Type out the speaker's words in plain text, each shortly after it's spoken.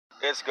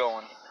It's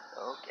going.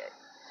 Okay.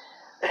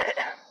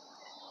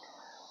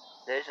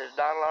 This is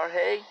Donald R.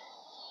 Hay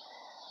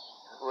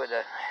with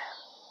a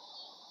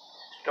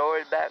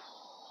story about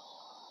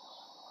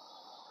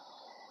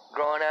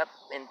growing up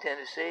in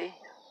Tennessee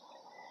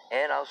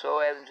and also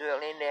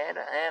Evansville,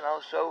 Indiana, and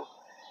also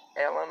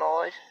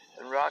Illinois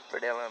and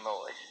Rockford,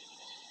 Illinois.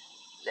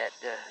 That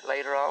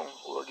later on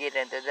we'll get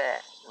into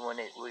that when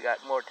we got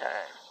more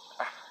time.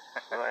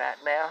 But right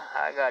now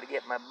I got to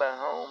get my butt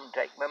home and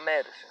take my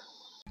medicine.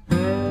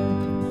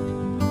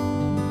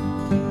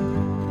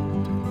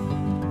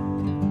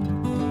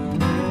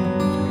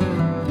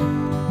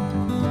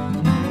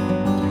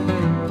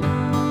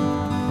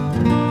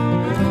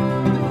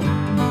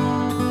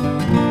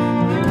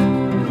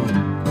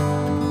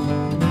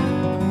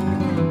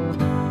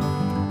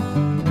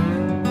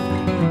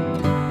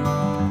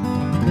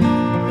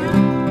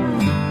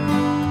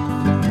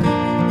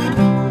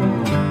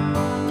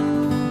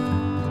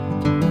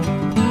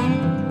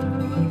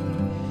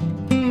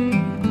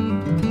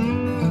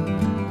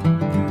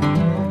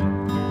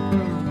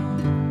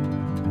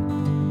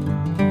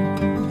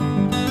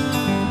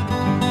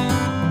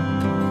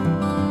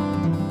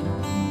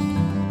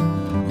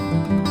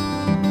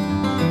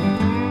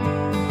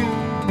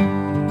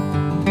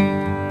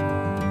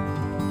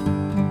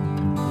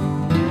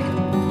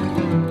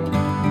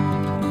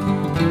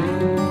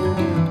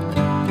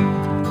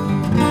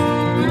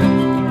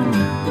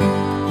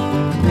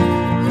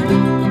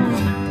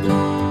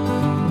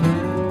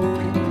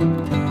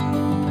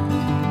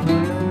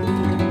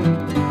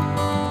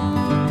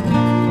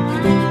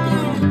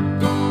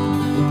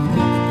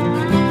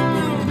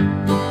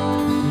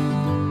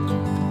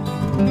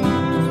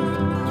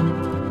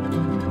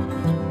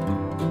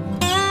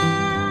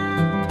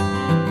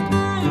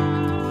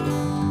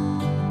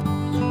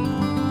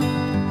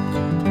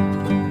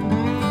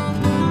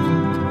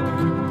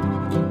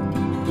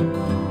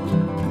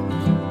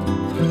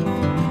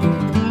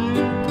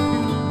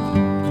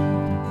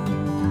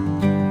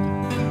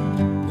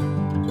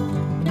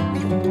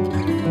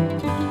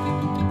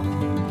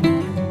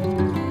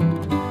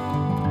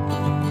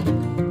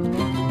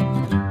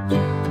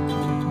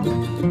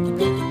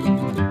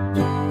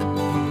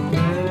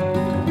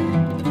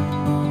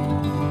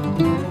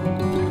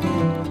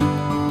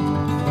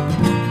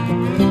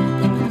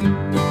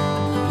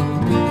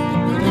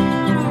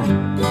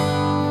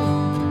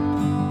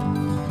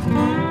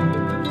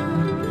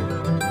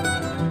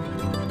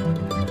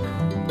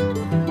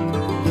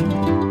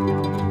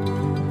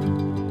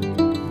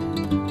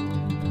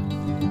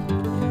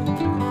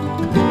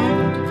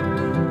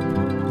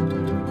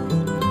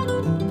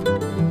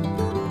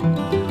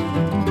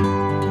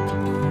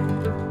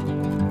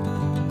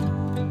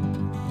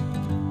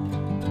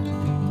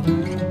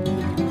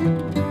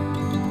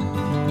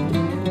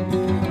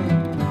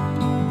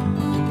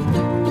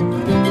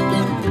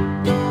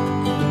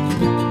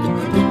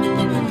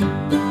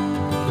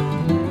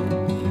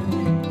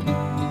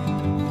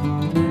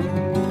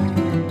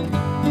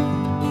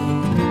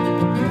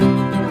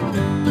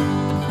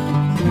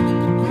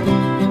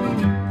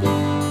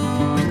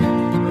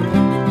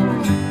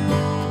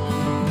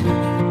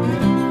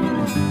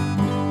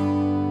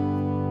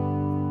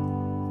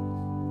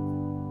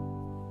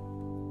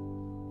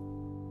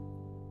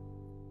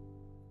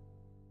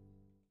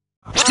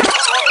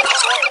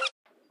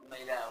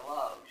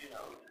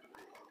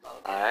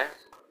 Alright.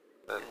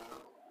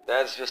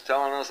 Dad's just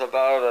telling us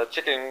about a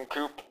chicken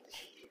coop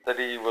that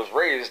he was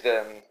raised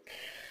in.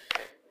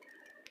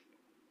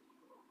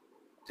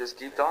 Just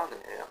keep talking.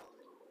 Yeah.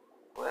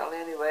 Well,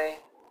 anyway,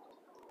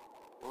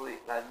 I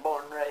was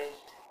born and raised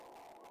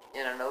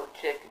in an old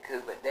chicken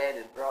coop that Dad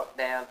had brought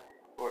down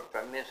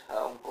from his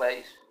home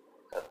place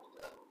up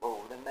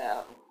over the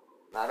mountain.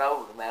 Not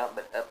over the mountain,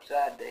 but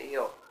upside the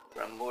hill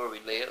from where we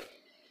lived.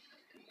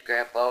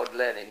 Grandpa would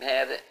let him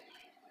have it.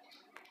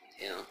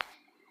 You know,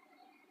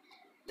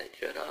 they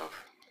shut off.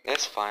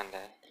 It's fine,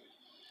 Dad.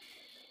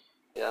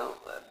 You know,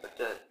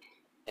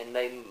 and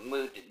they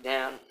moved it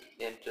down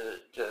into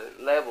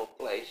a level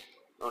place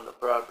on the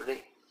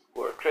property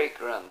where a creek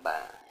run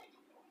by.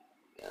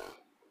 You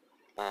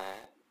know.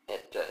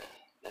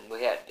 And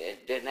we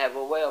didn't have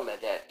a well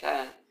at that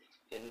time,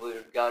 and we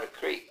got a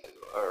creek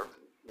or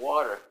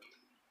water,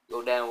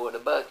 go down with a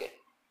bucket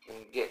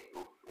and get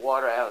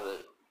water out of the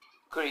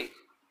creek,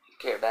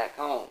 carry back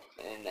home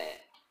and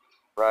that.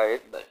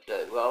 Right. But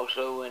we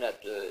also went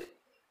up to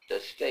the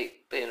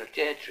state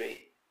penitentiary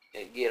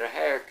and get our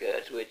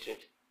haircuts, which is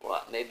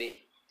maybe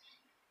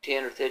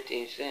 10 or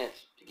 15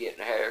 cents to get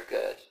our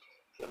haircuts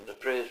from the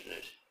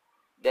prisoners.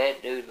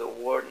 Dad knew the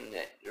warden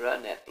that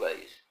run that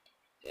place.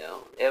 You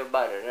know,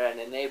 everybody around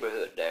the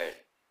neighborhood there,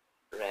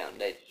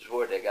 that's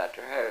where they got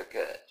their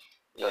haircuts.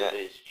 So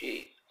it's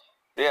cheap.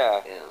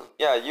 Yeah. You know?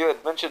 Yeah, you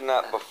had mentioned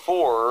that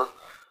before.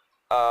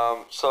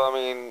 So, I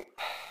mean,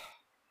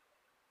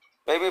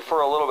 maybe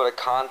for a little bit of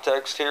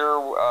context here,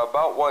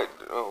 about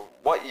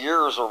what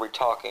years are we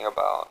talking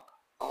about?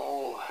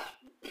 Oh,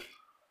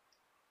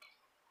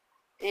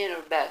 in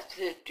about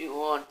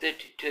 51,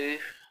 52,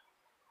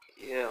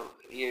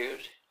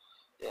 years.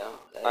 You know,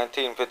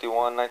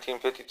 1951,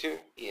 1952.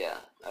 yeah,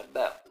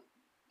 about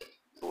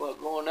well,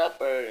 going up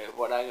there.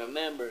 What I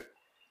remember,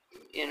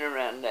 in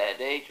around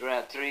that age,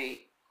 around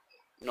 3,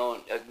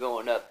 knowing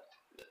going up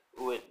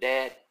with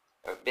Dad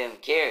or being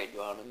carried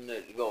on him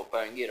to go up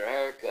there and get her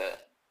hair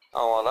cut.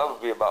 Oh, well, that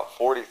would be about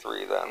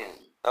 43 then. Yeah.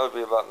 That would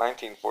be about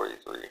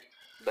 1943.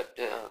 But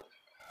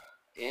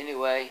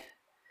anyway,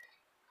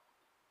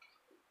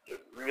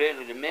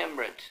 really the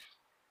remembrance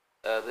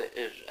of it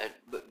is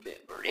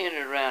in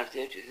and around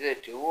 50,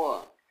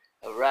 51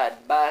 of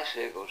riding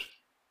bicycles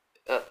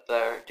up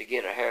there to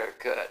get a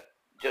haircut.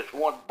 Just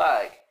one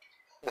bike.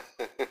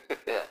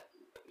 Yeah.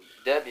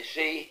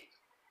 WC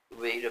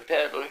would be the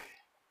peddler.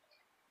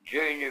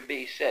 Junior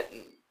be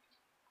sitting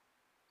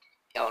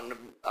on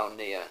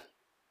the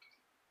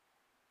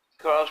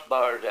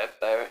crossbars up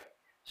there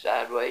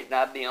sideways, and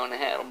I'd be on the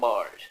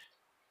handlebars.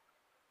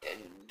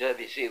 And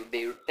WC would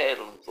be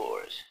pedaling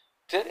for us.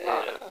 Take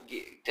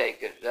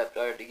us up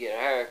there to get a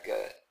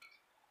haircut.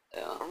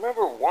 I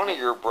remember one of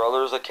your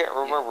brothers, I can't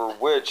remember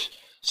which,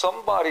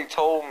 somebody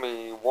told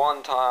me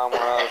one time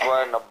when I was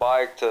riding a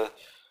bike to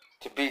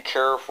be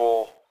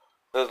careful.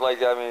 It was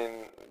like, I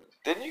mean,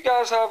 didn't you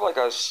guys have like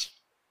a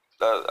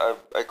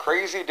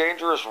crazy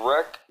dangerous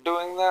wreck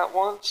doing that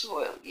once?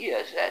 Well,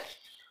 yes, that's,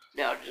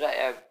 now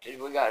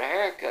after we got a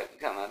haircut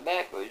coming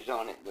back, we was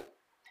on it, but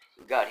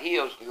we got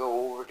heels to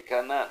go over to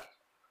come up.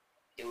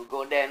 And we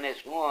go down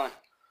this one,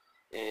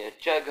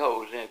 chug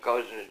holes in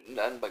because there's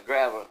nothing but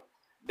gravel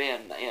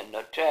been in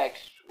the tracks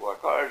where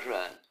cars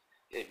run.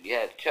 You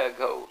had chug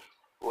holes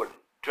where the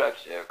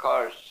trucks or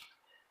cars,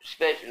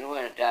 especially in the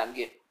wintertime,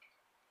 get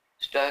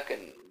stuck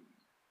and,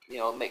 you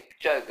know, make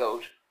chug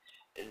holes.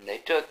 And they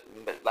took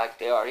them, but like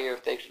they are here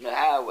fixing the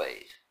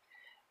highways.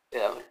 You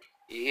know,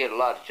 you get a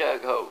lot of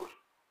chug holes,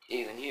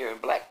 even here in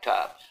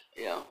Blacktops,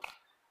 you know.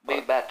 Be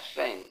about the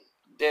same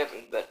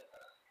difference, but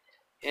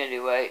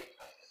anyway,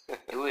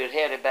 we was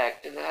headed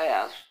back to the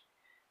house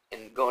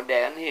and going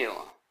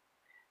downhill.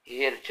 He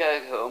hit a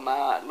chug hole,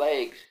 my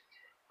legs,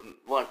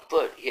 one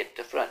foot hit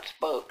the front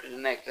spoke, and the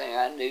next thing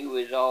I knew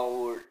was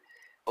all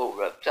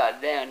over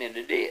upside down in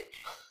the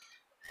ditch.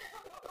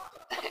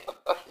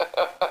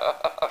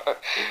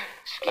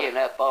 Skin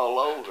up all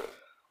over.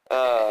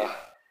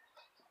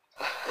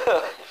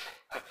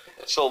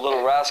 So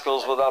Little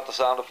Rascals without the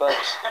sound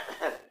effects?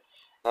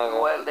 Okay.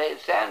 Well, they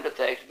had sound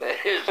effects, but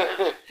it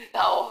was,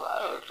 oh,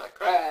 I was like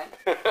crying.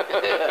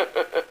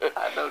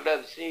 I know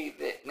WC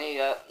picked me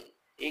up.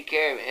 He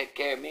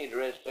carried me the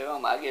rest of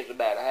home. I guess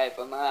about a half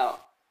a mile,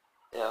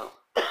 you know,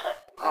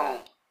 home,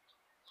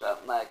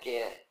 something like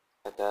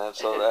that.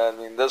 So I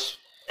mean, this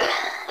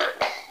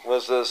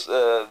was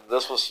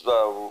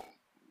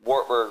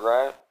Wartburg,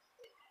 right?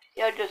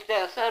 Yeah, just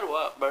outside of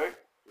Wartburg.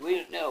 We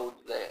didn't know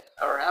that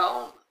our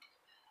home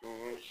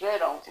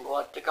set on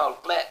what they call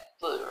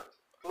Flatfoot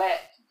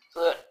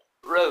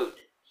Road.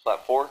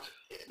 Flat Fork?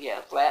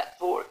 Yeah, Flat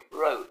Fork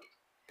Road.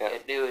 Yeah.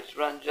 It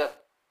runs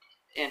up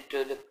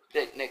into the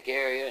picnic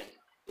area, and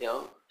you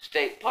know,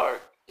 State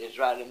Park is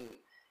right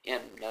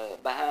in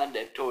behind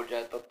it towards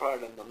the upper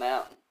part of the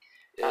mountain.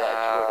 That's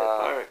where the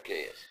park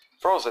is.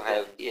 Frozen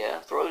Head.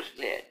 Yeah,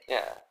 Frozen Head.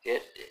 Yeah.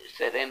 It's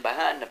set in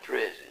behind the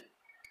prison,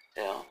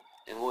 you know.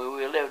 And when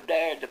we lived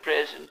there at the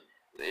prison,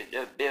 we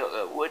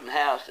built wooden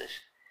houses,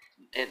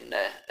 and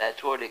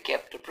that's where they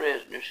kept the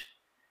prisoners,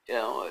 you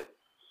know,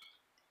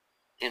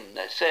 in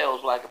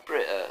cells like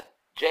a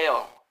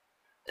jail,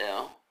 you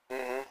know.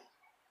 Mm-hmm.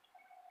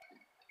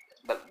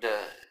 But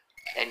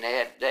and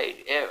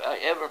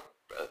every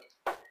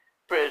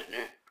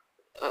prisoner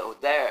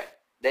there,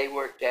 they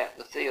worked out in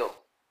the field,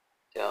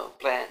 you know,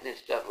 planting and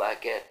stuff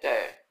like that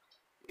there,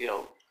 you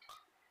know,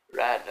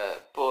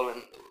 riding,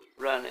 pulling,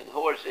 running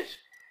horses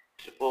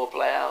to pull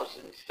plows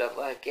and stuff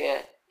like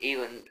that.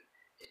 Even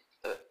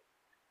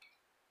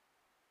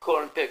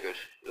corn pickers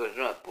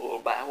was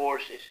pulled by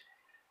horses,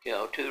 you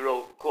know,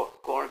 2-row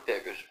corn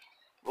pickers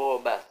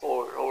pulled by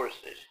 4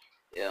 horses,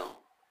 you know.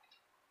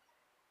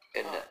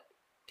 And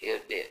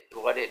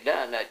what it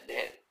done, that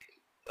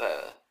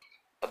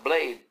a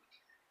blade,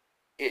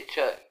 it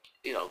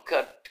you know,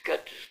 cut the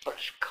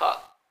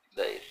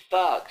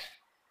stalks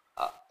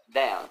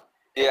down.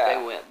 Yeah. As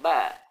they went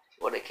by.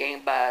 Well, they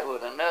came by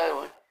with another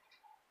one,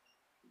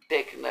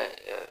 picking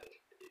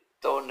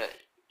throwing the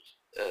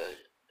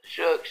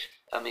shooks.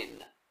 I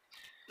mean,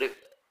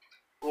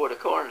 where the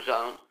corn's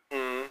on,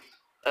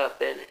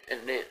 up in it,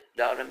 and it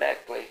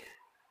automatically,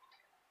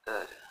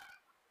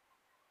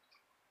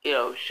 you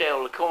know,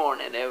 shell the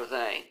corn and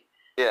everything.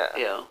 Yeah.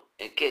 You know,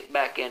 and kick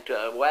back into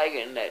a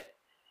wagon that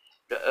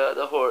the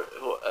other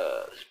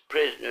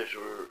prisoners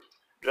were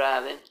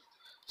driving.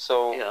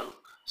 So, you know,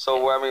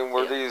 so I mean,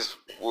 were yeah.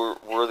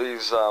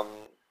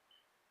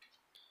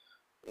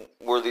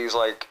 these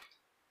like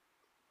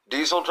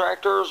diesel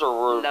tractors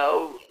or were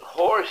No,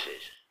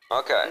 horses.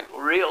 Okay.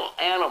 Real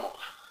animals.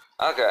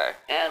 Okay.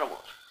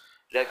 Animals.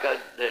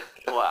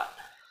 What?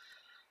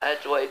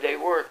 That's the way they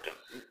worked them.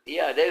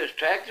 Yeah, there was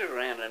tractors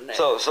around in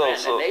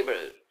the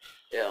neighborhood.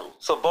 You know.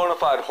 So bona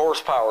fide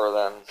horsepower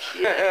then.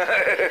 Yeah.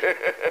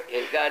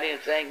 If got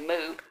anything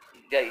moved,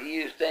 they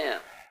use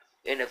them.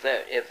 And if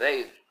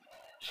they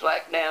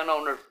slack down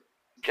on their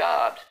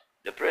jobs,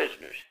 the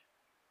prisoners,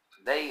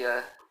 they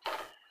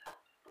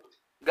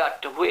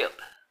got to whip.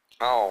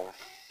 Oh.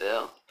 You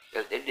know,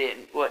 if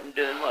they wasn't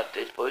doing what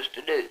they're supposed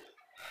to do.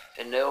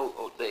 And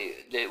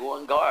the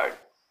one guard,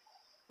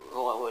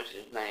 what was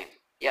his name?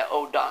 Yeah,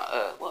 what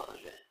was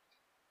it?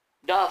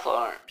 Doff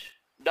Arms.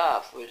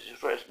 Doff was his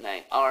first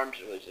name. Arms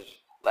was his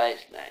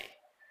last name.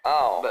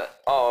 Oh.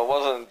 But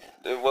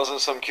it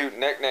wasn't some cute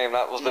nickname.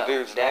 That was the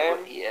dude's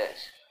that name.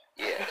 Yes.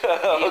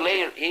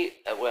 Okay.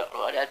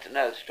 Well, that's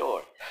another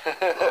story.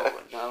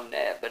 On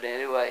that. But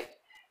anyway,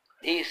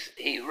 he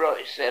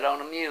sat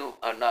on a mule,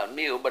 not a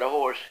mule, but a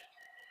horse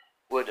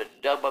with a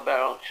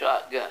double-barrel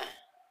shotgun.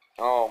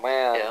 Oh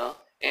man. You know,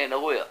 and a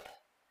whip.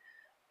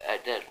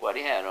 That's what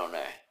he had on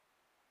there.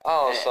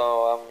 Oh, and,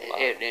 so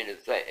and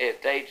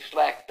if they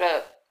slacked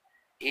up,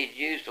 he'd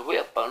use the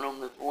whip on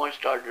them. If one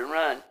started to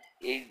run,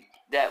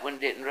 that one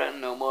didn't run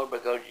no more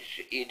because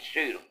he'd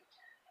shoot them.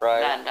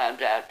 Right. 9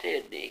 times out of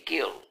 10, he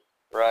killed them.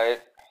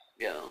 Right.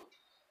 You know.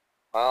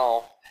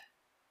 Well.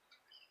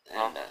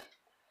 And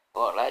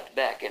well, that's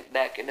back in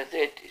the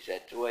 50s.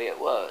 That's the way it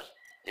was.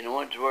 And the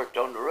ones who worked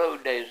on the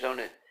road, they was on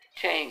a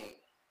chain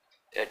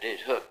that they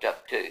was hooked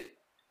up to.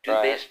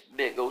 Two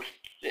big old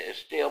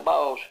steel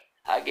balls.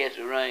 I guess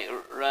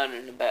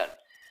running about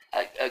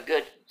a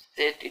good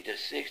 50 to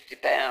 60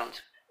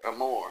 pounds or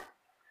more.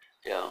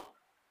 You know.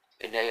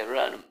 And they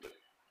run them.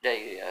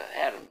 They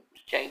had them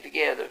chained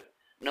together,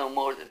 no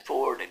more than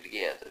 4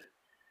 together.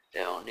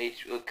 You know, and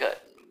each would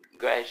cut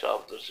grass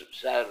off the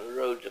side of the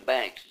roads, the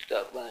banks and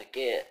stuff like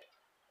that.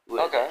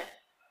 Okay.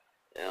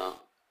 You know,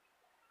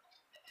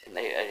 and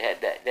they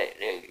had that.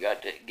 They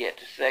got to get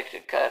the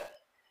section cut.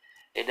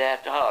 They'd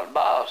have to haul the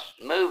boss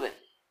moving.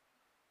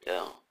 You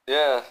know.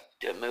 Yeah.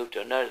 To move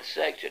to another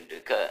section to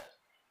cut.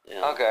 You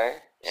know. Okay.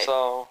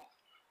 So,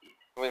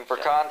 I mean, for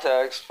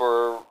context,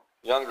 for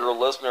younger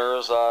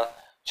listeners,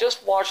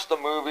 just watch the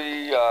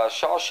movie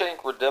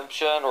Shawshank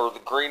Redemption or The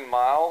Green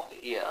Mile.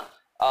 Yeah.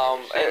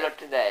 Similar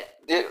to that.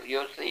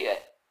 You'll see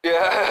it.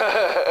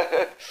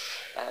 Yeah.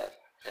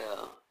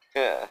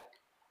 Yeah.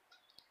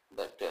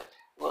 But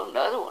well,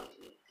 another one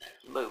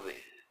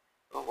movie.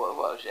 What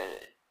was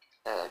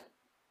that?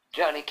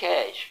 Johnny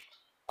Cash.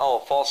 Oh,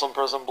 Folsom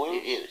Prison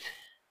Blues. It is.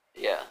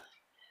 Yeah.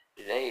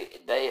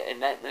 They in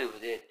that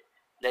movie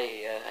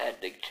they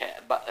had the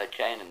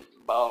chain and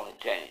ball and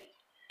chain.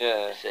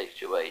 Yeah.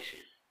 Situation.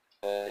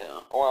 Yeah.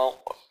 Well,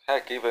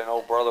 heck, even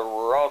old brother,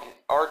 where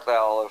art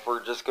thou? If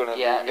we're just gonna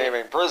be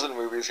naming prison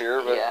movies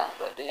here, but yeah.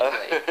 But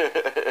anyway,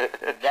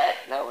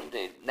 that one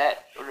did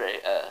that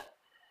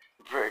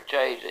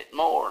portrays it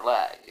more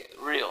like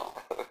real.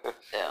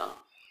 Yeah.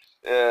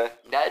 Yeah.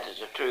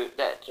 That's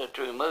a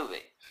true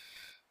movie.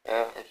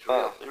 Yeah. It's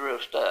real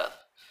stuff.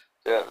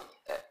 Yeah.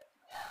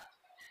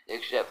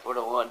 Except for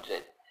the ones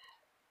that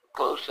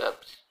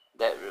close-ups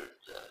that was.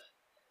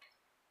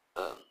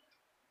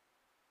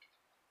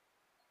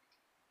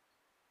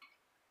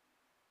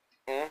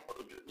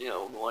 You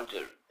know, the ones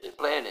that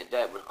planted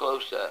that was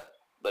close up,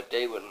 but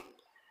they was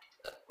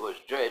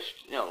dressed,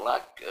 you know,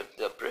 like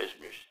the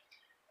prisoners.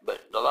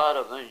 But a lot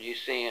of them you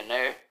see in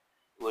there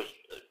was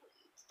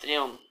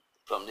filmed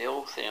from the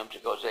old films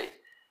because they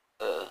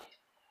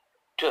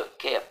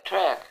kept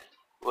track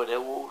with the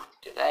old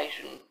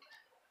action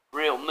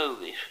real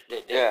movies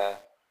that they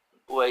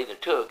way they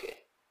took it,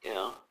 you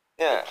know.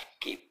 Yeah.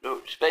 Keep,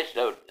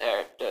 especially out there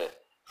at the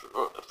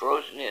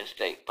Frozen Inn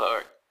State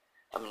Park.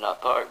 I mean,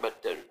 not park,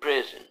 but the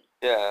prison.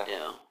 Yeah. You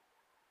know.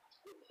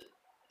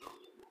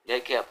 They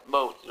kept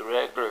both the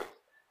regular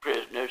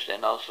prisoners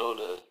and also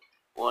the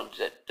ones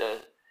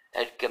that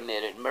had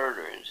committed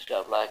murder and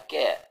stuff like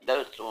that.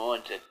 Those are the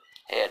ones that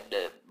had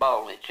the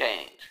ball and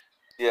chains.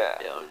 Yeah.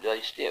 You know,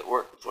 they still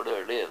working for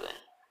their living.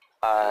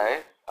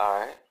 Alright.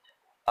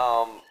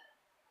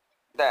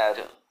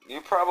 Dad,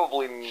 you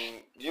probably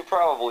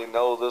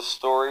know this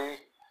story,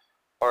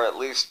 or at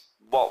least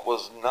what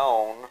was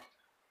known.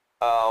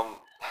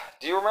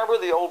 Do you remember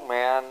the old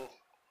man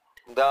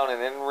down in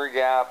Henry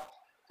Gap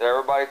that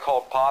everybody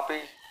called Poppy?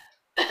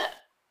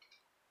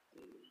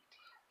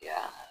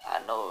 Yeah, I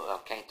know. I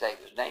can't think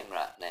of his name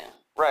right now.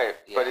 Right,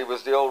 but he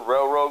was the old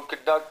railroad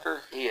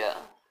conductor? Yeah.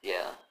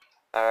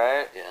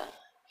 Alright? Yeah.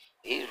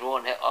 He's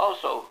one that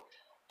also,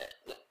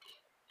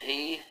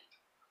 he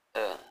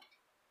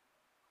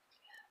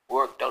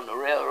worked on the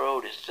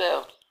railroad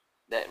itself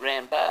that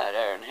ran by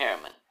there in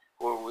Harriman,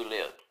 where we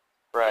lived.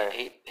 Right.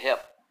 He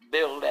helped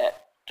build that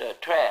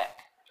track.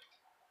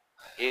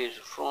 He was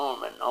a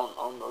foreman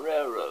on the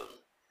railroad.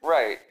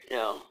 Right. You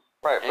know.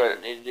 Right,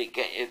 but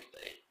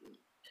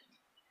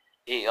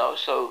he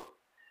also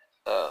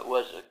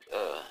was a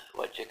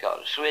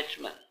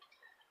switchman.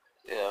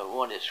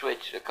 One that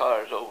switched the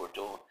cars over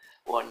to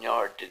one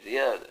yard to the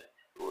other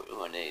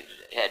when they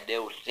had the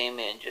old steam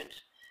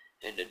engines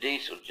and the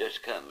diesel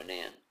just coming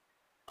in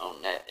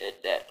on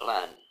that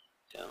line.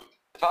 So,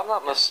 if I'm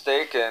not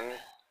mistaken,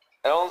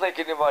 I don't think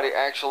anybody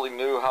actually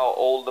knew how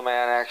old the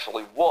man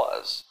actually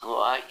was.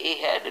 Well,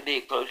 he had to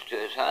be close to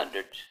his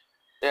hundreds.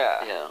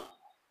 Yeah. Yeah.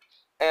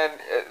 And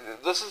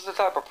this is the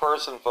type of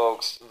person,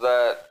 folks,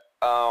 that,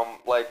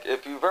 like,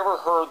 if you've ever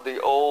heard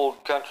the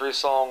old country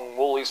song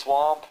Woolly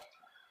Swamp,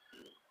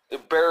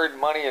 it buried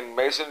money in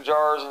mason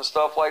jars and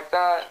stuff like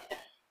that,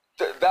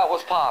 that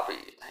was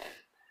Poppy.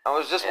 I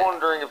was just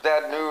wondering if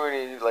Dad knew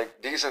any,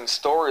 like, decent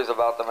stories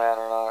about the man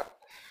or not.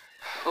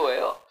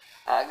 Well,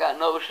 I got to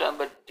know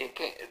somebody that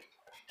can't.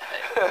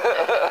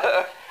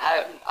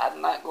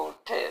 I'm not going to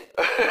tell you.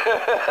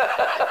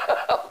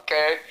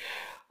 Okay.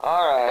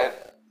 All right.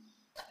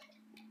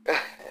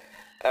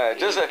 All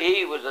right.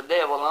 He was a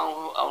devil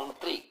on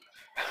feet.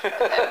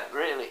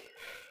 Really.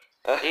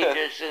 He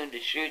just soon to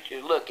shoot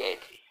you, look at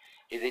you.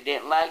 If he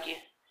didn't like you,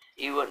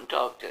 he wouldn't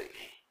talk to you.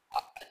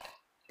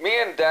 Me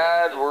and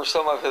Dad were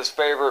some of his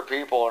favorite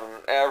people,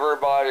 and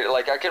everybody,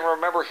 like, I can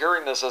remember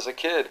hearing this as a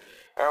kid.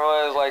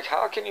 Everybody was like,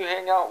 how can you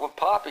hang out with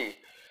Poppy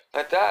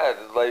like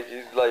that? Like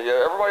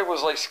everybody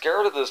was, like,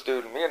 scared of this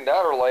dude, and me and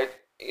Dad are like,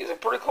 he's a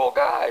pretty cool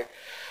guy.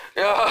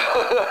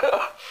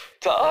 Yeah.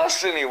 To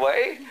us,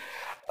 anyway.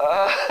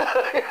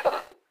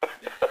 Yeah.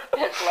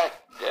 It's like,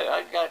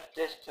 I got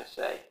this to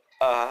say.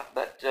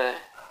 But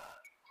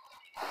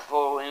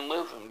before we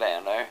moved from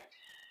down there,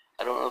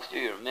 I don't know if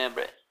you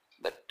remember it,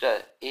 but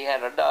he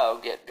had a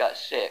dog that got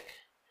sick.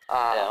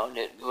 And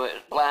it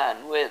was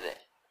blind with it.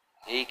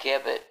 He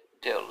kept it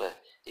till it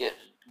was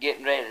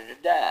getting ready to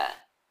die.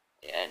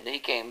 And he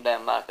came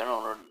down knocking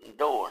on the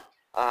door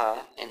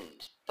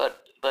and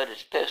put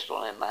his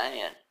pistol in my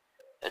hand.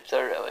 It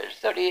was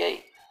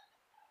 38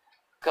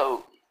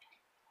 Colt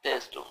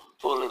pistol,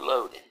 fully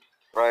loaded.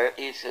 Right.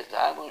 He says,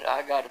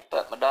 I got to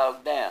put my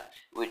dog down.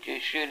 Would you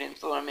shoot him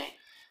for me?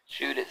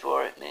 Shoot it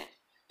for me,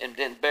 and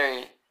then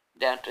bury it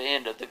down to the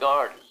end of the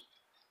garden.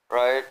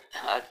 Right.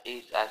 I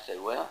said,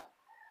 well,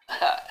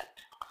 I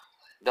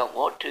don't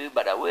want to,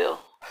 but I will.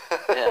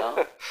 You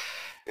know.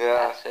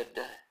 Yeah. I said,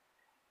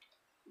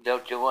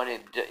 don't you want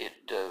him to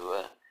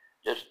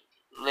just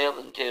live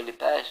until he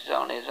passes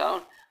on his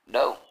own?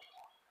 No.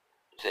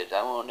 He says,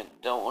 don't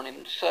want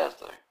him to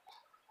suffer.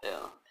 You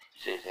know.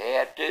 He says, he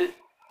had to.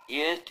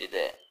 Yes to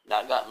that. And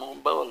I got more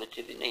bullets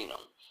if you need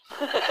them.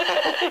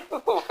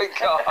 Oh my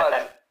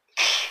God.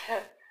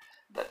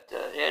 But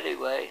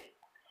anyway,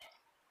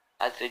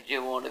 I said,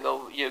 you're going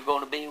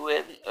to be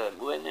with me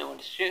when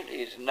the shoot?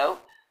 He said, no,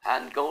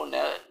 I'm going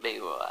out,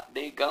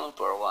 be gone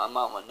for a while,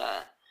 Mama and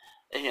I.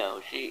 You know,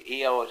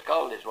 he always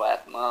called his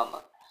wife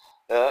Mama.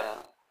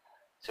 Yeah.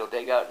 So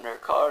they got in their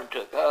car and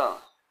took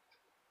off.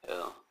 You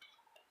know.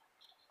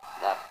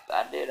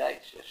 I did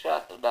actually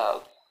shot the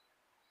dog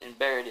and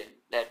buried it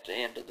at the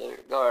end of their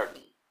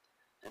garden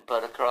and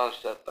put a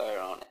cross up there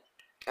on it.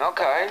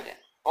 Okay.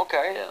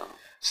 Okay. Yeah.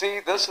 See,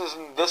 this is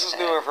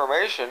new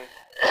information.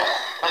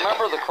 I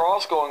remember the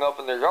cross going up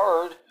in their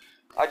yard.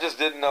 I just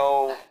didn't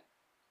know.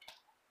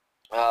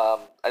 I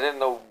didn't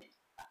know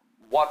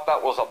what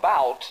that was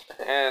about,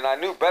 and I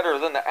knew better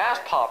than to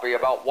ask Poppy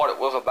about what it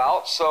was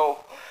about.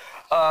 So,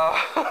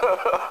 I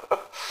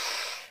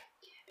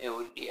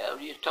was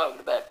just talking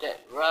about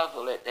that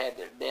rifle that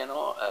had been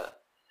on.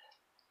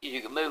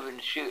 You could move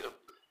and shoot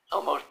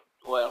almost.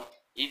 Well,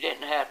 you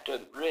didn't have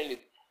to really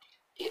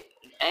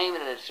aim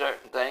at a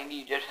certain thing.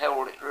 You just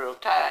held it real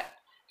tight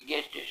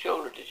against your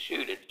shoulder to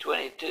shoot at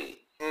 22.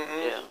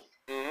 Mm-hmm. Yeah.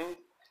 Mm-hmm.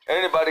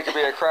 Anybody could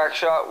be a crack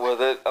shot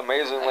with it,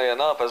 amazingly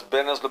enough, as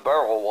bent as the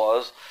barrel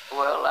was.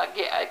 Well, I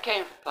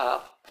came from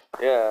Pop.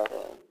 Yeah.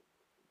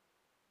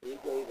 He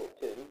gave it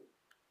to me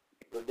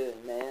for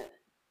doing that.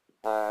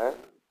 Alright.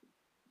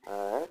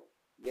 Alright.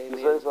 Gave You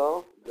me say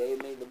so?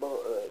 Gave me the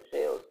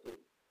shells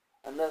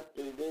enough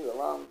to do a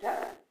long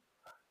time.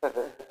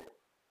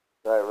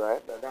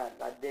 Right. But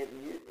I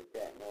didn't use it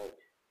that much.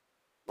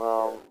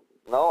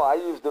 No, I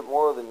used it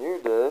more than you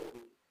did.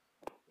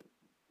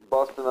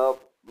 Busting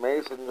up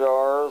mason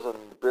jars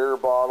and beer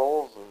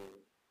bottles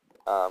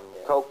and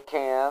Coke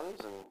cans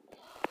and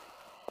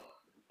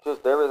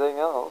just everything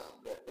else.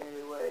 But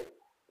anyway.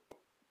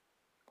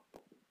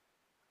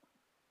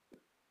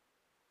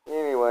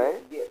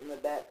 Getting me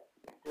back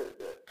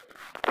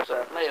to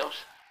something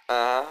else.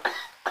 Uh-huh.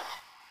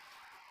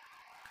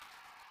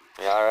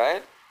 You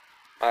alright?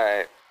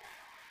 Alright.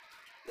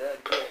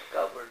 That'd be a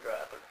cover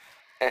driver.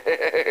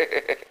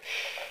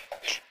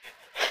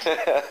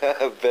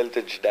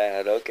 Vintage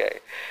Dad, okay.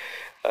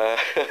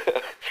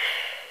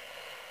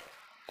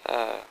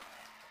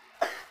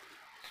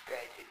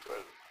 Scratchy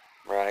throat.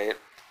 Right.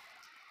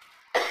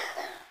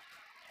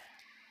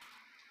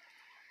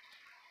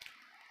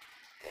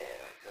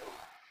 There we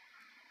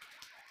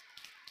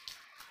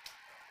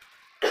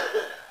go.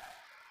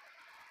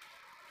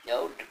 No,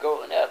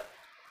 growing up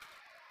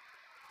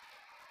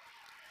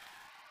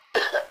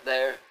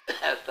there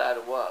outside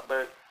of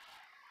Wartburg,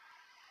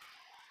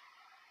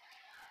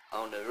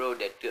 on the road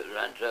that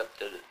runs up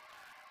to the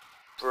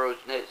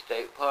Frozen Head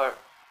State Park,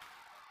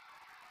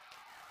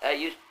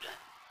 it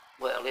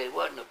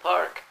wasn't a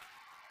park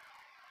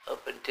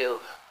up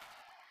until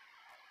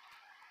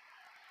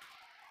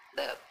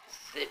about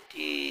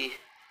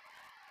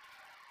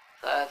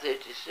 55,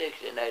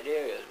 56 in that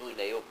area when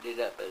they opened it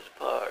up as a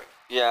park.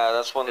 Yeah,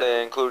 that's when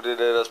they included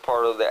it as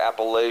part of the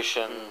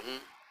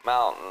Appalachian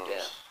Mountains.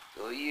 Yeah.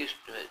 So we used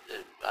to,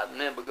 I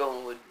remember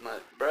going with my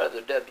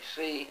brother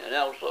W.C. and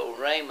also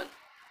Raymond,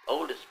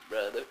 oldest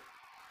brother,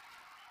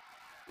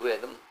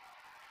 with them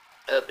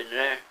up in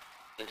there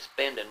and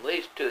spending at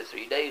least 2 or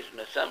 3 days in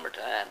the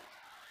summertime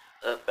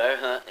up there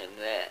hunting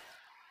that.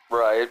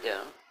 Right.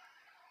 Yeah.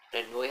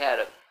 And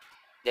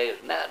there was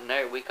a mountain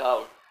there we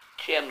called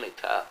Chimney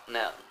Top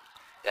Mountain.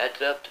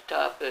 That's up the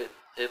top of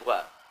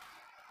what?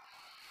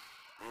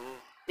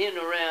 In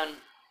around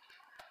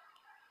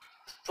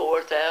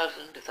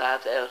 4,000 to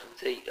 5,000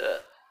 feet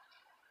up.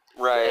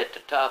 Right. At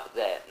the top of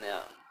that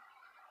mountain.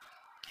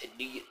 And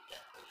the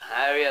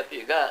higher up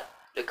you got,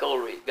 the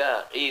colder it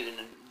got. Even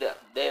in the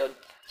dead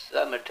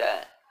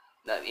summertime,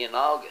 now in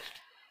August,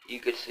 you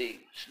could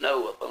see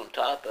snow up on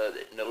top of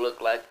it, and it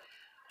looked like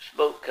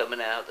smoke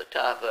coming out of the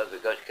top of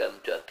it because you're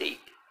coming to a peak.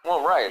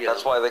 Well, right.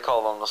 That's why they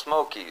call them the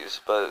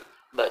Smokies, but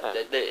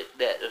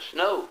the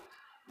snow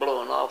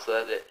blowing off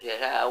of it, the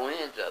high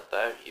winds up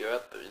there, you're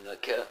up in the,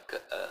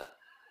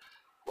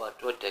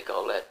 what they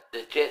call that,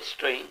 the jet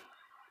stream.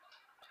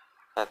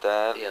 At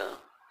that. Yeah.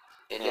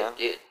 And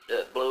it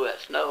blew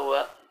that snow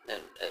up,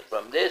 and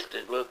from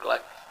distance looked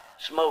like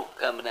smoke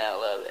coming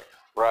out of it.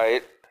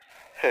 Right.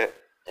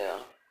 Yeah.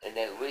 And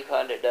then we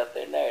hunted up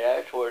in there.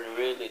 That's where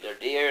the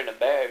deer and the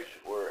bears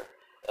were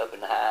up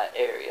in the high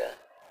area.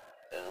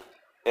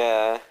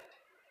 Yeah.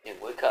 And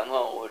we come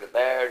home with a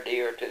bear,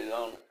 deer or two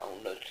on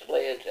the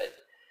sleds,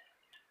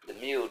 the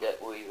mule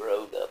that we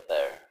rode up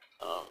there.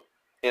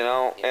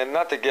 And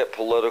not to get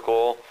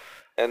political,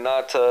 and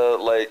not to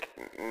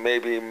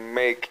maybe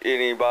make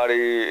any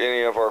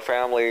of our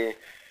family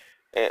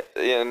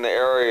in the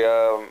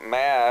area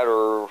mad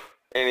or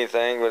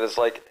anything, but it's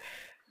like,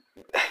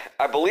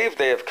 I believe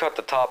they have cut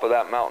the top of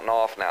that mountain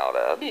off now,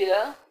 Dad.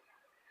 Yeah,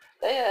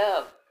 they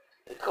have.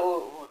 The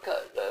coal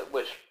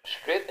was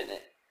stripping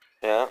it.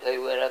 Yeah. They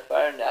went up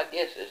there, and I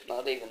guess it's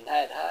not even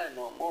that high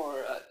no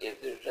more.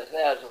 If there's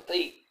 1,000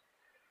 feet,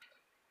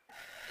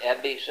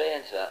 that'd be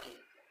saying something.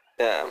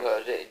 Yeah.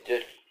 Because they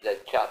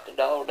chopped it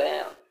all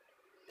down,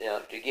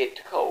 to get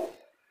the coal.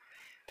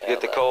 To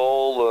get the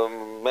coal, the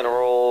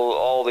mineral,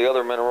 all the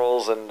other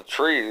minerals, and the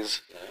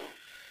trees. Yeah.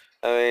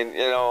 I mean,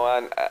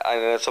 and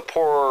it's a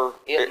poor...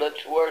 It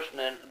looks worse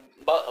than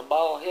a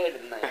bald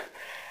headed man.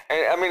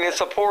 And, I mean, it's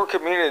a poor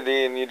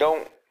community, and you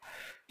don't...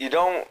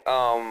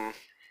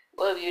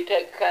 Well, you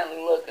take a kind of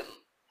look at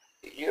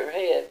your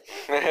head,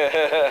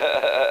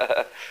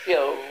 where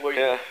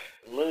you're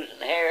losing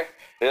hair.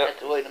 Yep. That's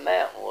the way the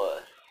mountain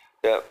was.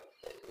 Yep.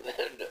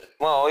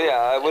 Well,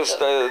 yeah, it was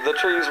the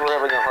trees were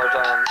having a hard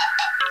time.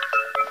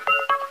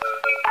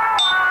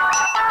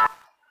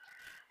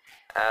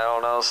 I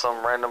don't know,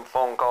 some random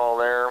phone call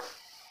there.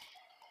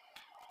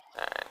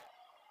 Alright.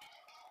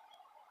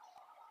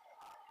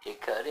 You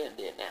cut in,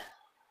 didn't you?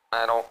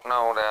 I don't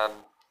know, Dad.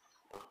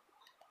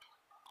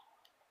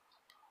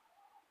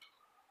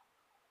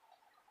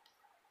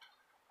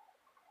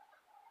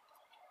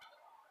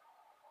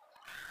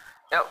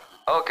 Yep,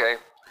 okay.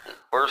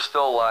 We're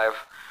still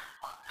live.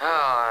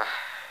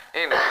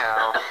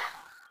 Anyhow,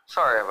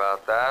 sorry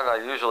about that. I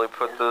usually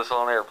put this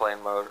on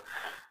airplane mode.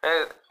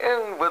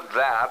 And with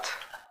that,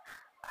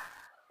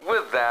 we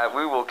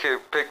will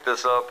pick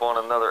this up on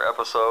another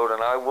episode,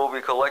 and I will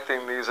be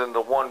collecting these into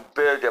one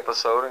big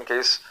episode in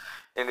case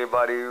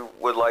anybody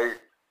would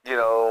like,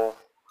 to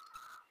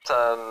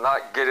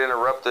not get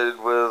interrupted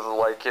with,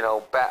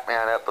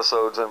 Batman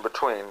episodes in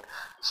between.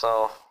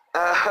 So,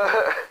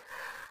 I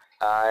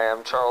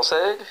am Charles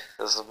Haig.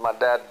 This is my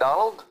dad,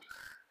 Donald.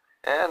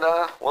 And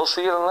we'll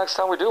see you the next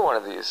time we do one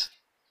of these.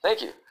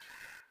 Thank you.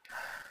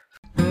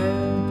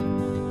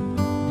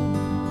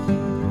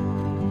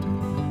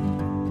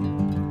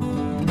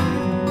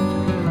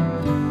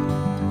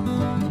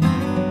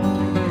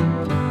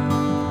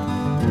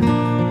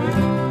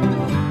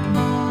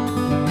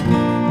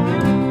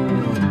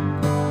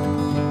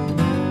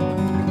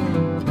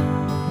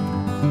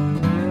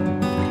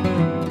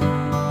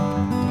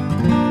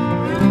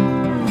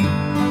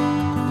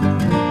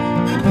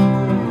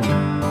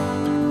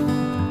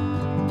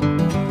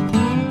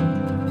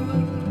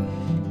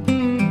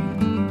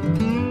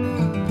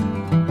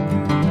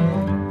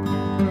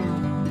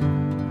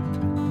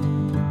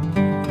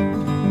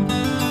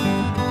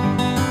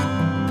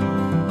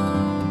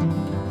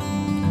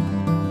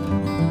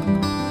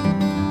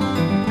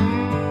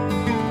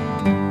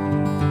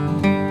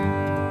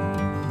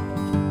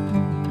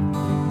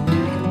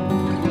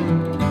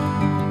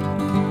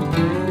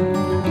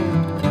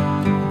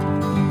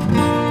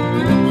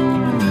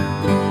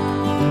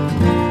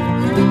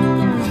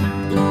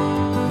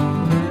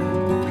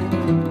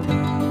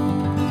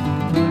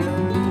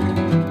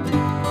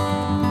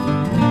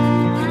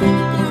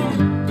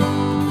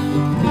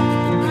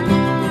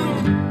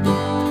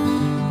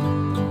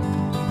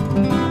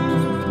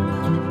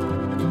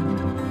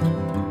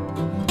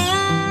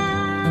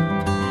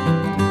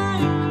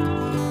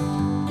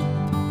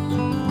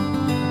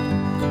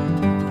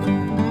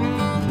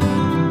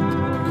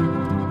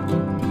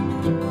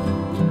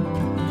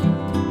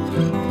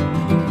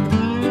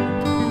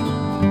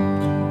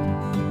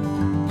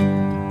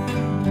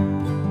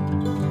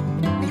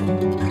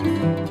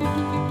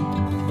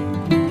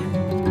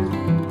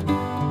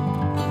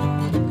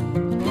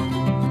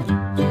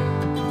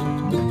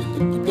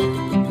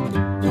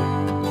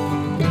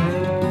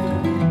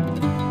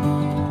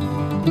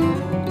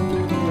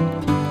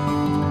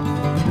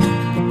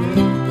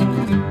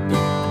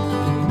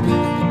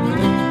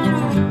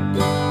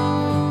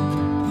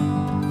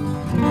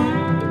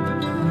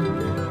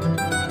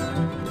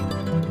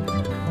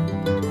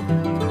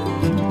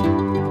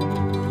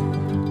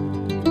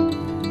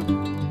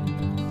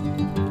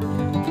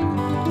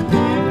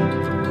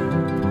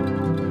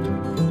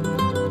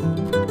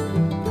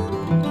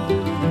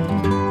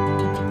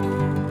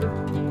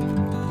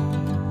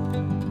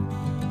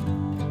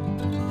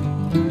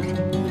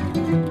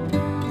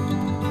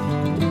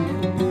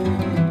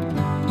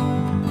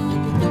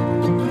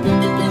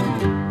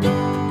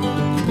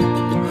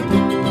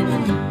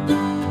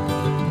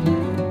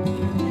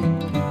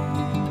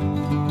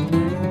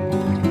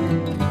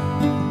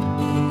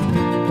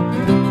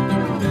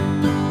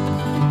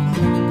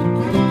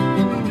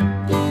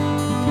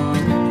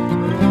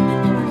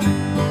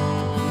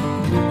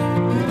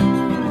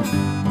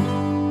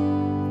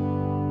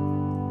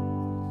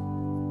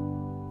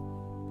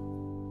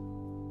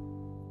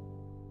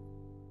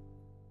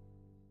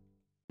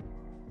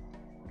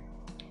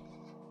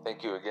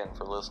 Thank you again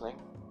for listening.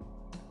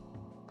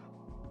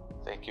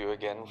 Thank you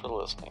again for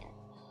listening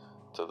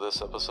to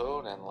this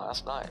episode and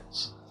last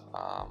night's.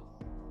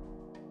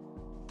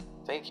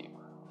 Thank you.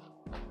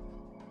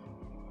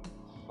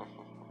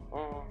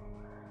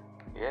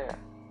 Yeah,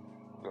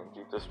 gonna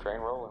keep this train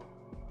rolling.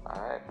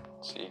 Alright,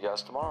 see you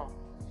guys tomorrow.